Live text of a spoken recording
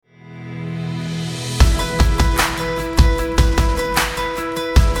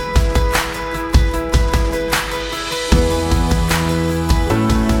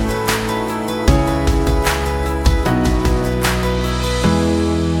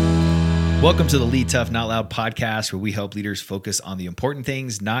Welcome to the Lead Tough Not Loud podcast, where we help leaders focus on the important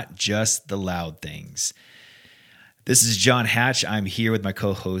things, not just the loud things. This is John Hatch. I'm here with my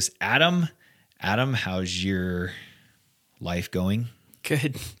co-host, Adam. Adam, how's your life going?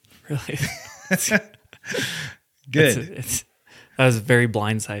 Good, really. Good. That was very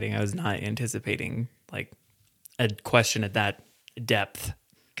blindsiding. I was not anticipating like a question at that depth.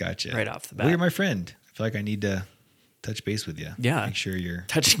 Gotcha. Right off the bat. Well, you're my friend. I feel like I need to touch base with you. Yeah. Make sure you're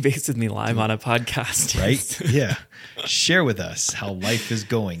Touching base with me live on a podcast. right. Yeah. Share with us how life is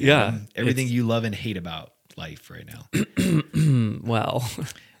going. Yeah. Adam. Everything you love and hate about life right now. Well,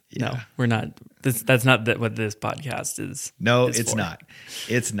 Yeah. no, we're not. That's not what this podcast is. No, is it's for. not.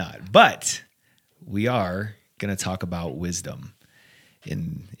 It's not. But we are going to talk about wisdom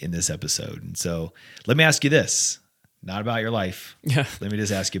in this episode. And so let me ask you this, not about your life. Yeah. Let me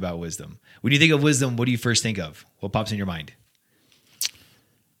just ask you about wisdom. When you think of wisdom, what do you first think of? What pops in your mind?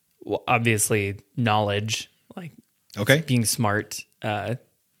 Well, obviously, knowledge, like Okay. being smart. I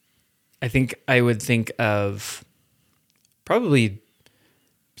think I would think of probably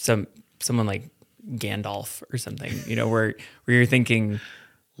someone like Gandalf or something, where you're thinking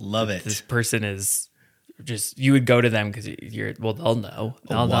Love it. this person is just, you would go to them because they'll know. A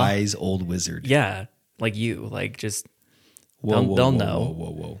They'll know. wise old wizard. Yeah. Like you, like just, Whoa, they'll whoa, know.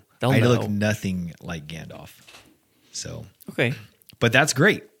 Whoa. They'll I know. look nothing like Gandalf. So, Okay. but that's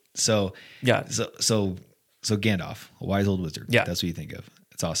great. So, Yeah. So Gandalf, a wise old wizard. Yeah. That's what you think of.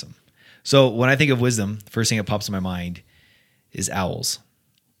 It's awesome. So when I think of wisdom, the first thing that pops in my mind is owls.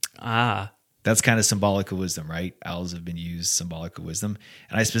 Ah, That's kind of symbolic of wisdom, right? Owls have been used symbolic of wisdom.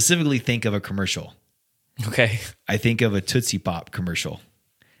 And I specifically think of a commercial. okay. I think of a Tootsie Pop commercial.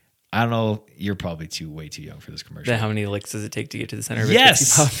 I don't know. You're probably way too young for this commercial. How many licks does it take to get to the center of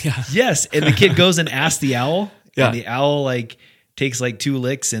Yes. a Tootsie Pop? Yes. And the kid goes and asks the owl. Yeah. And the owl takes 2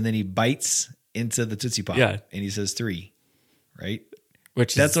 licks and then he bites into the Tootsie Pop. Yeah. And he says 3. Right?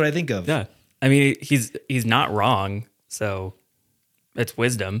 Which That's is, what I think of. yeah. I mean, he's not wrong. So it's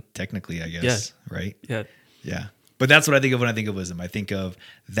wisdom. Technically, I guess. Right? Yeah. Yeah. But that's what I think of when I think of wisdom. I think of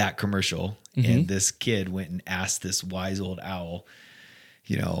that commercial and this kid went and asked this wise old owl,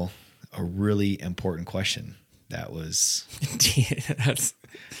 a really important question. That was, That's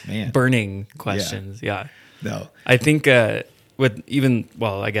man. burning questions. Yeah. No. I think with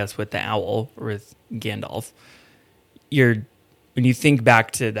the owl or with Gandalf, when you think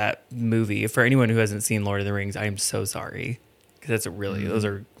back to that movie, for anyone who hasn't seen Lord of the Rings, I am so sorry because those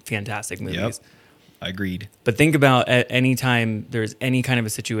are fantastic movies. Yep. Agreed. But think about at any time there's any kind of a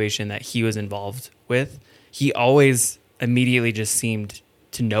situation that he was involved with, he always immediately just seemed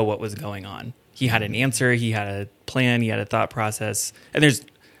to know what was going on. He had an answer, he had a plan, he had a thought process. And there's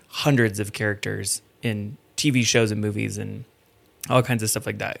hundreds of characters in TV shows and movies and all kinds of stuff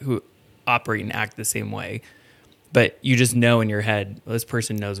like that who operate and act the same way. But you just know in your head, well, this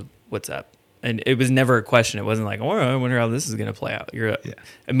person knows what's up. And it was never a question. It wasn't like, oh, I wonder how this is going to play out.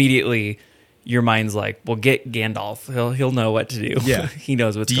 Immediately, your mind's like, well, get Gandalf. He'll know what to do. Yeah. He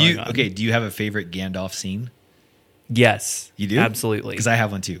knows what's going on. Okay, do you have a favorite Gandalf scene? Yes. You do? Absolutely. Because I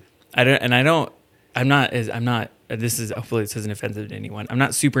have one too. This is, hopefully this isn't offensive to anyone. I'm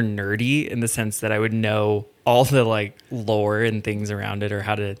not super nerdy in the sense that I would know all the lore and things around it or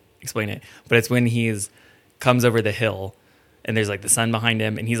how to explain it. But it's when comes over the hill and there's the sun behind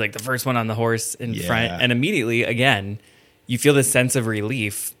him and he's the first one on the horse in front. And immediately, again, you feel this sense of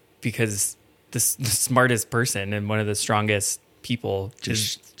relief because the smartest person and one of the strongest people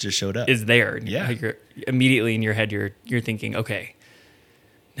just showed up. is there. Yeah. You're immediately in your head, you're thinking, okay,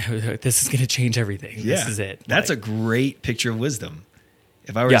 this is going to change everything. Yeah. This is it. That's a great picture of wisdom.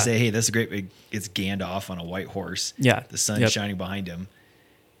 If I were to say, hey, that's a great big, it's Gandalf on a white horse. Yeah. The sun's Yep. shining behind him.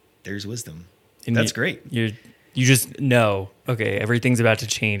 There's wisdom. And That's great. You just know, okay, everything's about to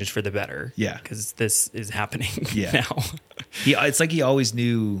change for the better. Yeah. Because this is happening Yeah. now. It's like he always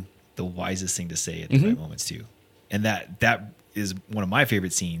knew the wisest thing to say at the right moments too. And that is one of my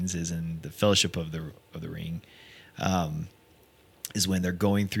favorite scenes is in the Fellowship of the Ring. Is when they're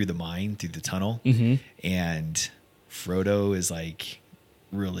going through the mine, through the tunnel, and Frodo is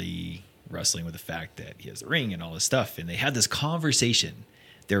really wrestling with the fact that he has the ring and all this stuff. And they have this conversation.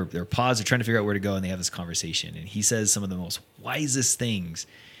 They're paused, they're trying to figure out where to go, and they have this conversation. And he says some of the most wisest things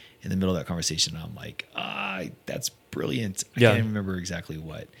in the middle of that conversation. And I'm like, that's brilliant. I can't even remember exactly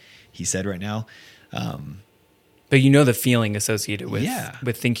what he said right now. But the feeling associated with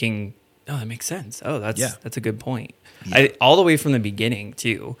thinking, oh, that makes sense. Oh, that's a good point. Yeah. All the way from the beginning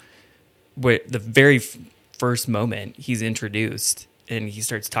too, where the very first moment he's introduced and he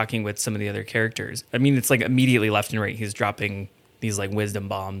starts talking with some of the other characters. I mean, it's immediately left and right. He's dropping these wisdom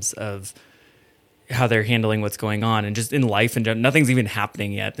bombs of how they're handling what's going on, and just in life and nothing's even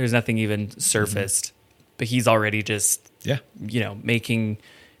happening yet. There's nothing even surfaced, but he's already just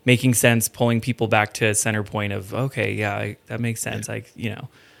making sense, pulling people back to a center point of okay, that makes sense. I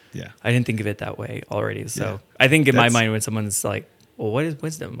didn't think of it that way already. So I think in my mind when someone's like, well, what is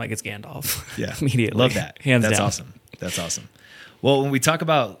wisdom? Like it's Gandalf. Yeah, immediately. Love that. Hands That's down. awesome. That's awesome. Well, when we talk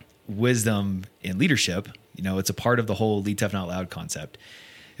about wisdom in leadership, it's a part of the whole Lead Tough Not Loud concept.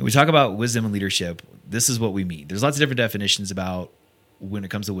 And we talk about wisdom and leadership. This is what we mean. There's lots of different definitions about when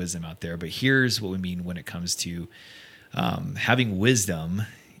it comes to wisdom out there, but here's what we mean when it comes to having wisdom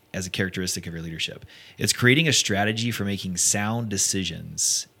as a characteristic of your leadership. It's creating a strategy for making sound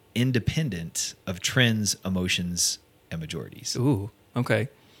decisions independent of trends, emotions, and majorities. Ooh, okay.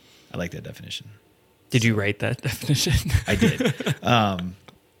 I like that definition. Did you write that definition? I did.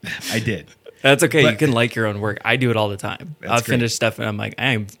 I did. That's okay. You can like your own work. I do it all the time. I'll great. finish stuff and I'm like,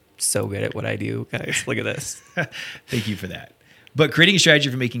 I'm so good at what I do, guys. Look at this. Thank you for that. But creating a strategy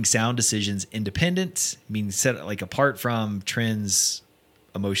for making sound decisions independent means set like apart from trends,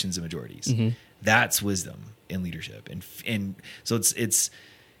 emotions, and majorities. Mm-hmm. That's wisdom in leadership, and so it's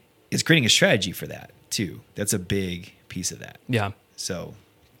creating a strategy for that too. That's a big piece of that. Yeah. So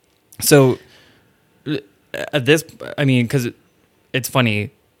at this, I mean, because it's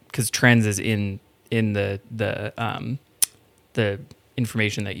funny because trends is in the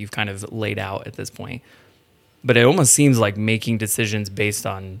information that you've kind of laid out at this point. But it almost seems like making decisions based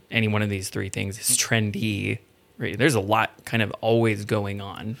on any one of these three things is trendy. Right? There's a lot kind of always going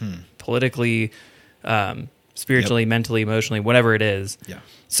on politically, spiritually, mentally, emotionally, whatever it is. Yeah.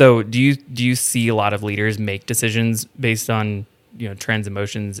 So do you see a lot of leaders make decisions based on trends,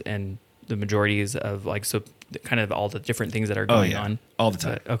 emotions, and the majorities of kind of all the different things that are going on all the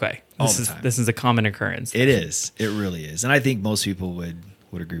time? But, okay, time. This is a common occurrence. It is. It really is, and I think most people would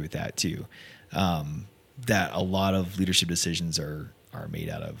agree with that too. That a lot of leadership decisions are made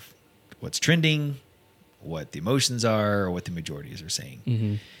out of what's trending, what the emotions are, or what the majorities are saying.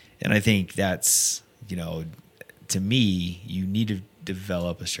 Mm-hmm. And I think that's, to me, you need to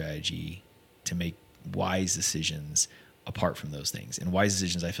develop a strategy to make wise decisions apart from those things. And wise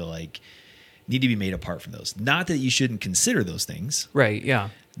decisions, I feel like, need to be made apart from those. Not that you shouldn't consider those things. Right, yeah.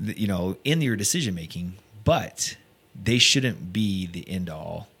 In your decision making, but they shouldn't be the end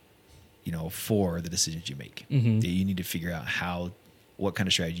all for the decisions you make. Mm-hmm. You need to figure out what kind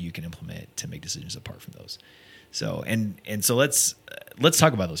of strategy you can implement to make decisions apart from those. So, and so let's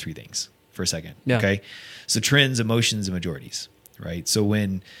talk about those three things for a second. Yeah. Okay. So trends, emotions, and majorities, right? So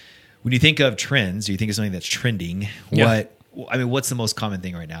when you think of trends, you think of something that's trending. Yeah. What's the most common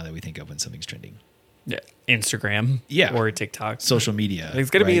thing right now that we think of when something's trending? Yeah. Instagram. Yeah. Or TikTok. Social media. It's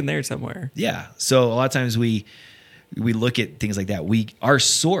going to be in there somewhere. Yeah. So a lot of times we look at things like that. Our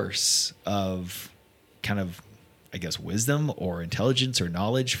source of kind of, I guess, wisdom or intelligence or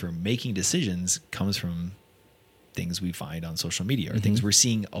knowledge for making decisions comes from things we find on social media or things we're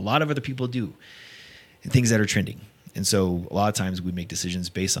seeing a lot of other people do and things that are trending. And so a lot of times we make decisions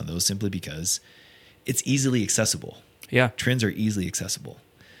based on those simply because it's easily accessible. Yeah. Trends are easily accessible.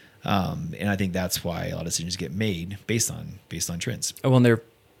 And I think that's why a lot of decisions get made based on trends. Well, and they're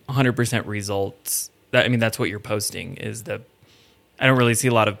 100% results. That's what you're posting I don't really see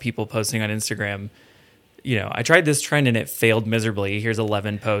a lot of people posting on Instagram. I tried this trend and it failed miserably. Here's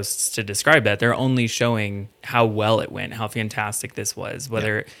 11 posts to describe that. They're only showing how well it went, how fantastic this was,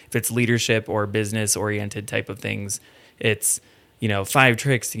 whether if it's leadership or business oriented type of things, it's, 5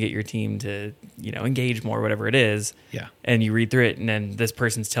 tricks to get your team to, engage more, whatever it is. Yeah. And you read through it and then this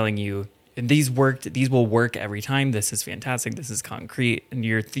person's telling you, and these will work every time. This is fantastic. This is concrete. And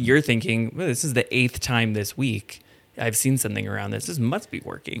you're thinking, well, this is the 8th time this week I've seen something around this. This must be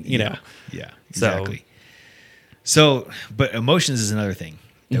working, Yeah, exactly. So, but emotions is another thing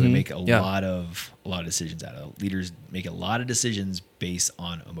that we make a lot of decisions out of. Leaders make a lot of decisions based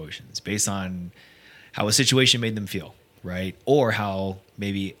on emotions, based on how a situation made them feel, right? Or how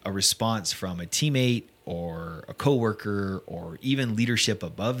maybe a response from a teammate or a coworker or even leadership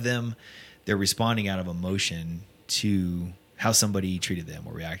above them, they're responding out of emotion to how somebody treated them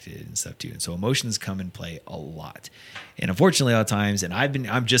or reacted and stuff too. And so emotions come in play a lot. And unfortunately, a lot of times, and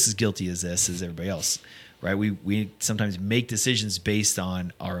I'm just as guilty as this as everybody else, right? We sometimes make decisions based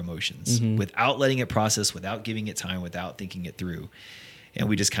on our emotions without letting it process, without giving it time, without thinking it through. And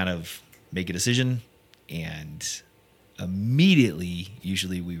we just kind of make a decision and immediately,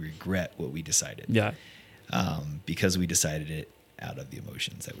 usually we regret what we decided. Yeah. Because we decided it out of the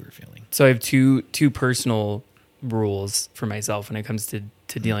emotions that we were feeling. So I have two personal rules for myself when it comes to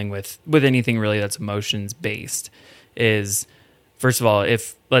dealing with anything really that's emotions based. Is first of all,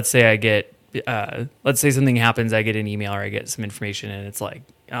 if let's say I get let's say something happens, I get an email or I get some information and it's like,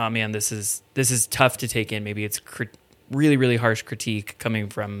 oh man, this is tough to take in. Maybe it's really, really harsh critique coming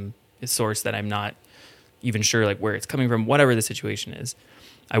from a source that I'm not even sure like where it's coming from, whatever the situation is.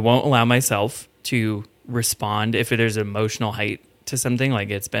 I won't allow myself to respond if there's an emotional height to something, like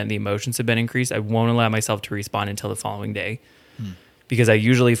the emotions have been increased. I won't allow myself to respond until the following day. Because I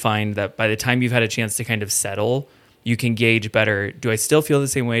usually find that by the time you've had a chance to kind of settle, you can gauge better, do I still feel the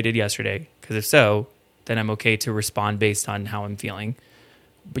same way I did yesterday? Because if so, then I'm okay to respond based on how I'm feeling.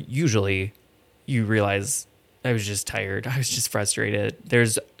 But usually you realize I was just tired. I was just frustrated.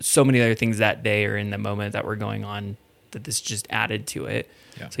 There's so many other things that day or in the moment that were going on that this just added to it.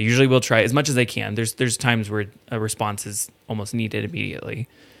 Yeah. So usually we'll try as much as I can. There's times where a response is almost needed immediately.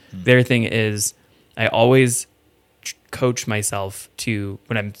 The other thing is I always coach myself to,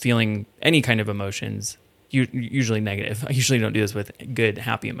 when I'm feeling any kind of emotions, usually negative. I usually don't do this with good,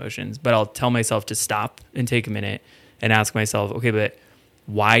 happy emotions, but I'll tell myself to stop and take a minute and ask myself, okay, but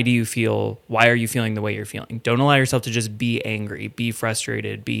why are you feeling the way you're feeling? Don't allow yourself to just be angry, be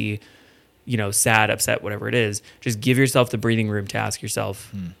frustrated, be, sad, upset, whatever it is. Just give yourself the breathing room to ask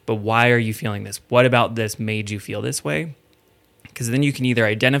yourself, but why are you feeling this? What about this made you feel this way? Because then you can either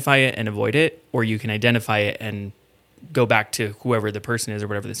identify it and avoid it, or you can identify it and go back to whoever the person is or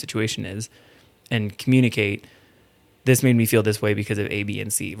whatever the situation is and communicate, this made me feel this way because of A, B,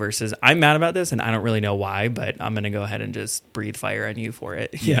 and C, versus I'm mad about this and I don't really know why, but I'm going to go ahead and just breathe fire on you for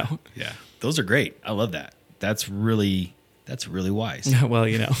it. You know? Yeah. Those are great. I love that. That's really wise. Well,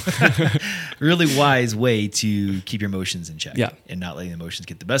 really wise way to keep your emotions in check, yeah, and not letting the emotions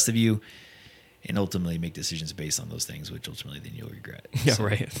get the best of you, and ultimately make decisions based on those things, which ultimately then you'll regret. Yeah, so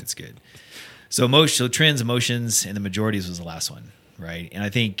right. It's good. So trends, emotions, and the majorities was the last one, right? And I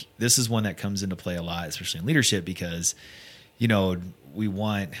think this is one that comes into play a lot, especially in leadership, because we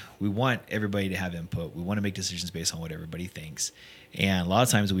want everybody to have input. We want to make decisions based on what everybody thinks, and a lot of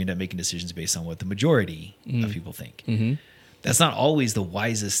times we end up making decisions based on what the majority of people think. Mm-hmm. That's not always the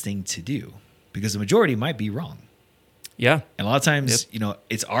wisest thing to do, because the majority might be wrong. Yeah, and a lot of times,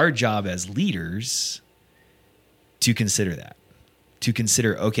 it's our job as leaders to consider that. To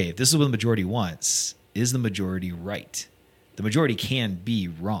consider, okay, if this is what the majority wants, is the majority right? The majority can be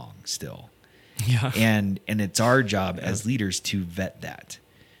wrong still. Yeah. And it's our job as leaders to vet that,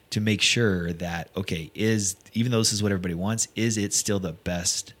 to make sure that, okay, even though this is what everybody wants, is it still the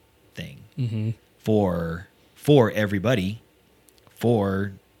best thing for everybody,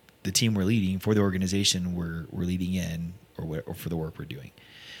 for the team we're leading, for the organization we're leading in, or for the work we're doing?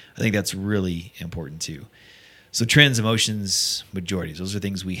 I think that's really important too. So trends, emotions, majorities, those are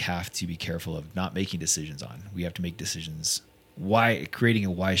things we have to be careful of not making decisions on. We have to make decisions, creating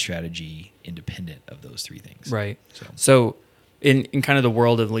a why strategy independent of those three things. Right. So in kind of the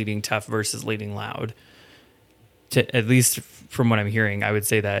world of leading tough versus leading loud, at least from what I'm hearing, I would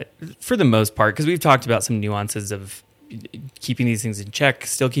say that for the most part, because we've talked about some nuances of keeping these things in check,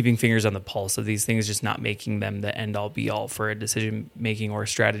 still keeping fingers on the pulse of these things, just not making them the end all be all for a decision making or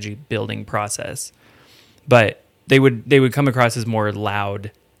strategy building process. But they would come across as more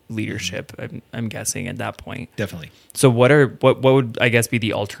loud leadership, I'm guessing at that point. Definitely. So what would, I guess, be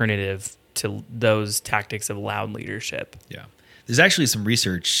the alternative to those tactics of loud leadership? Yeah. There's actually some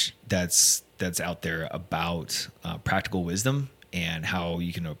research that's out there about practical wisdom and how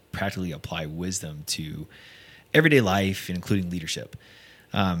you can practically apply wisdom to everyday life, including leadership.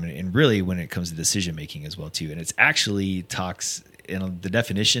 And really when it comes to decision making as well too. And it's actually talks, the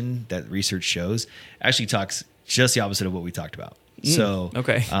definition that research shows actually talks just the opposite of what we talked about. So,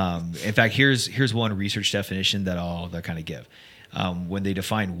 okay. In fact, here's one research definition that I'll kind of give. When they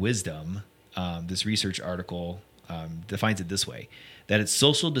define wisdom, this research article defines it this way: that it's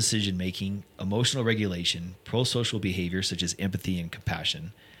social decision making, emotional regulation, pro-social behavior such as empathy and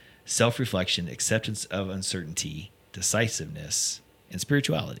compassion, self-reflection, acceptance of uncertainty, decisiveness, and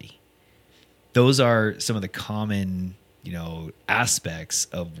spirituality. Those are some of the common aspects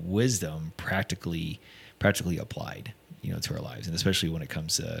of wisdom practically applied to our lives, and especially when it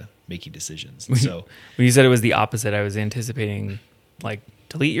comes to making decisions. So when you said it was the opposite, I was anticipating like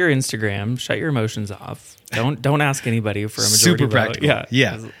delete your Instagram, shut your emotions off, don't ask anybody for a majority super vote. practical.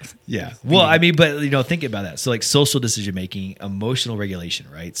 Yeah. Well, I mean, but think about that. So like social decision making, emotional regulation,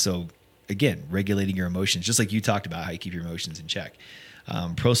 right? So again, regulating your emotions, just like you talked about how you keep your emotions in check.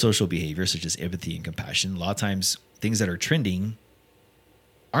 Pro-social behavior such as empathy and compassion. A lot of times things that are trending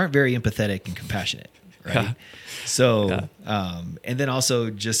aren't very empathetic and compassionate, right? Yeah. So, and then also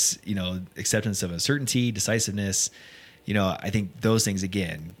just, acceptance of uncertainty, decisiveness, I think those things,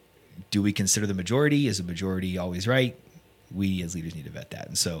 again, do we consider the majority? Is the majority always right? we as leaders need to vet that.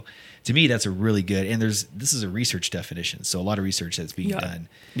 And so to me, that's a really good, and this is a research definition. So a lot of research that's being done,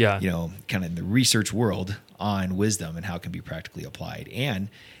 kind of in the research world on wisdom and how it can be practically applied, and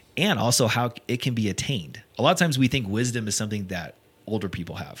also how it can be attained. A lot of times we think wisdom is something that older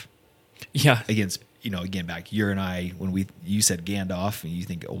people have. Yeah. Against, again, back you and I, when you said Gandalf and you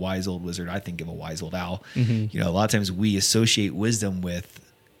think a wise old wizard, I think of a wise old owl. Mm-hmm. A lot of times we associate wisdom with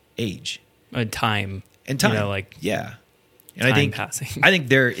age. Time. And time. Yeah. And I think passing. I think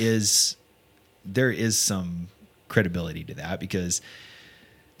there is some credibility to that, because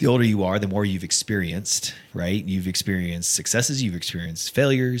the older you are, the more you've experienced, right? You've experienced successes, you've experienced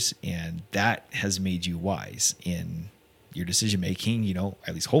failures, and that has made you wise in your decision making.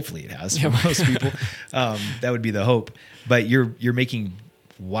 At least hopefully it has for most people. That would be the hope. But you're making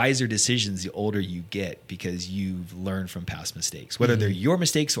wiser decisions the older you get, because you've learned from past mistakes, whether they're your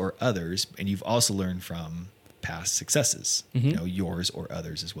mistakes or others, and you've also learned from past successes, yours or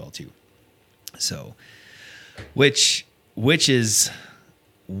others as well too. So, which is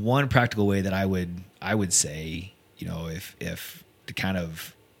one practical way that I would say, if to kind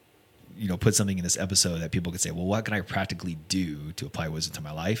of, put something in this episode that people could say, well, what can I practically do to apply wisdom to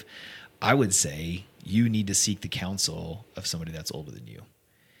my life? I would say you need to seek the counsel of somebody that's older than you,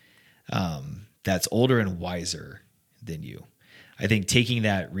 that's older and wiser than you. I think taking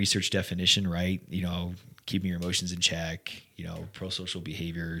that research definition, right, keeping your emotions in check, pro-social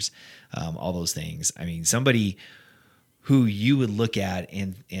behaviors, all those things. I mean, somebody who you would look at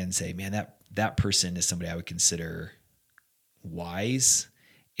and say, man, that person is somebody I would consider wise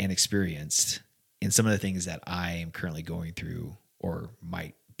and experienced in some of the things that I am currently going through or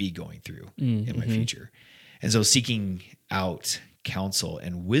might be going through in my future. And so seeking out counsel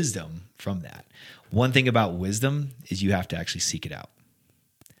and wisdom from that. One thing about wisdom is you have to actually seek it out.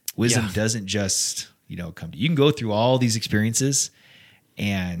 Wisdom doesn't just, come to you. You can go through all these experiences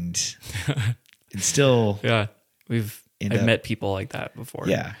and still I've met people like that before.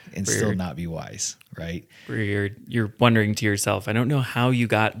 Yeah, and still not be wise, right? Where you're wondering to yourself, I don't know how you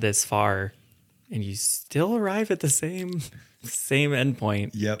got this far, and you still arrive at the same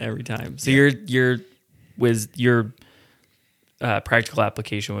endpoint every time. So your practical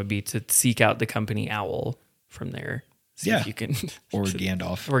application would be to seek out the company owl from there. See if you can, or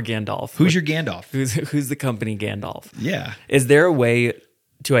Gandalf, or Gandalf. Who's your Gandalf? Who's the company Gandalf? Yeah. Is there a way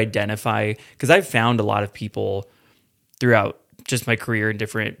to identify? Because I've found a lot of people throughout just my career in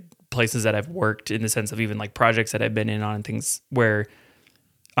different places that I've worked, in the sense of even like projects that I've been in on and things, where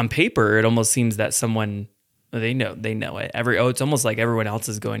on paper it almost seems that someone, they know it. It's almost like everyone else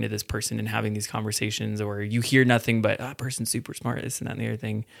is going to this person and having these conversations, or you hear nothing but that person's super smart, this and that and the other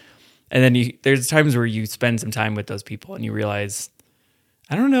thing. And then there's times where you spend some time with those people and you realize,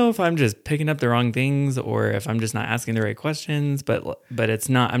 I don't know if I'm just picking up the wrong things or if I'm just not asking the right questions, but it's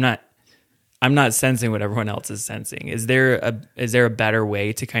not, I'm not sensing what everyone else is sensing. Is there a better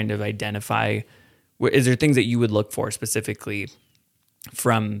way to kind of identify, is there things that you would look for specifically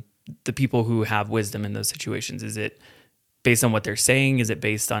from the people who have wisdom in those situations? Is it based on what they're saying? Is it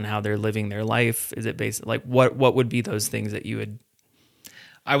based on how they're living their life? Is it based, like, what would be those things that you would?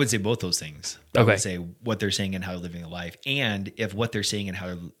 I would say both those things. I would say what they're saying and how they're living their life. And if what they're saying and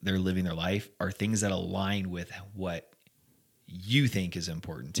how they're living their life are things that align with what you think is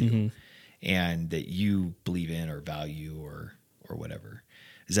important to, and that you believe in or value or whatever.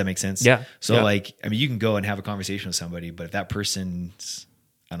 Does that make sense? Yeah. So you can go and have a conversation with somebody, but if that person's,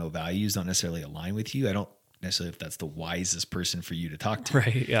 values don't necessarily align with you, I don't necessarily if that's the wisest person for you to talk to.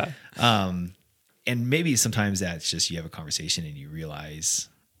 Right. Yeah. And maybe sometimes that's just you have a conversation and you realize,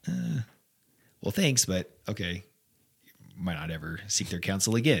 well, thanks, but okay, you might not ever seek their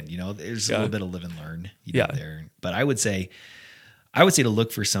counsel again. There's a little bit of live and learn there. But I would say to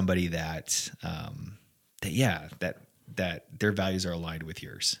look for somebody that their values are aligned with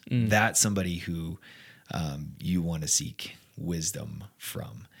yours. That's somebody who you want to seek wisdom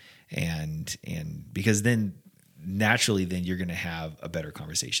from, and because then naturally you're going to have a better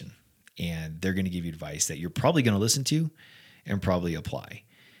conversation. And they're going to give you advice that you're probably going to listen to and probably apply.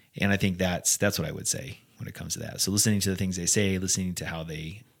 And I think that's what I would say when it comes to that. So listening to the things they say, listening to how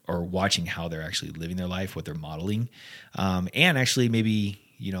they are, watching how they're actually living their life, what they're modeling, and actually maybe,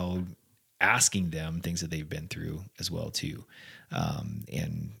 asking them things that they've been through as well too,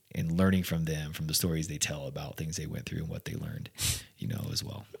 and learning from them, from the stories they tell about things they went through and what they learned, as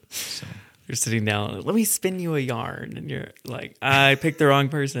well. So. You're sitting down, let me spin you a yarn. And you're like, I picked the wrong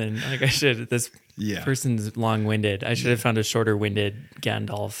person. Like I should, this person's long-winded. I should have found a shorter-winded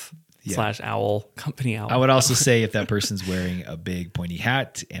Gandalf / owl, company owl. I would also say if that person's wearing a big pointy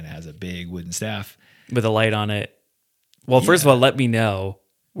hat and has a big wooden staff. With a light on it. Well, first of all, let me know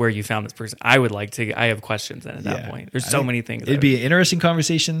where you found this person. I have questions then at that point. There's so many things. It'd be an interesting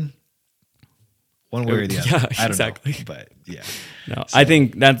conversation one way or the other. Yeah, I don't exactly. know, but yeah. No, I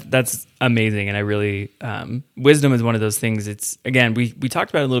think that's amazing. And I really, wisdom is one of those things. It's, again, we talked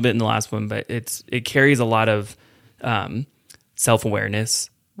about it a little bit in the last one, but it carries a lot of self-awareness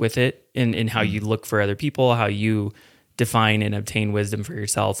with it in how you look for other people, how you define and obtain wisdom for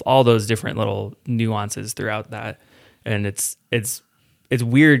yourself, all those different little nuances throughout that. And it's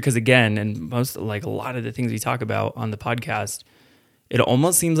weird because, again, and a lot of the things we talk about on the podcast, it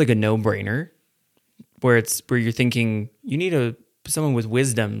almost seems like a no-brainer where you're thinking you need someone with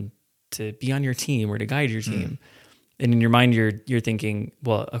wisdom to be on your team or to guide your team. And in your mind, you're thinking,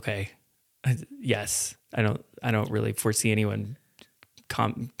 well, okay, yes, I don't really foresee anyone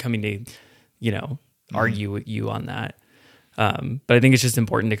coming to, argue with you on that. But I think it's just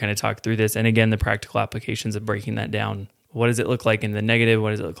important to kind of talk through this. And again, the practical applications of breaking that down. What does it look like in the negative? What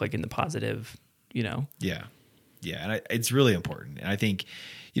does it look like in the positive? Yeah. Yeah. And it's really important. And I think,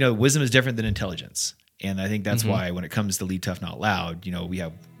 wisdom is different than intelligence. And I think that's why when it comes to Lead Tough Not Loud, we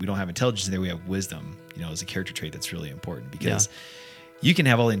don't have intelligence there. We have wisdom, as a character trait that's really important because you can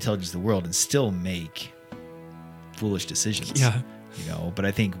have all the intelligence in the world and still make foolish decisions. Yeah. But I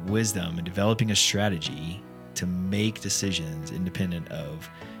think wisdom and developing a strategy to make decisions independent of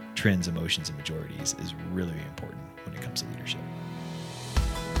trends, emotions, and majorities is really important when it comes to leadership.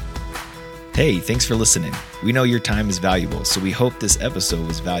 Hey, thanks for listening. We know your time is valuable, so we hope this episode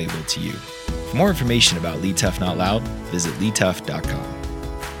was valuable to you. For more information about Lead Tough Not Loud, visit leadtough.com.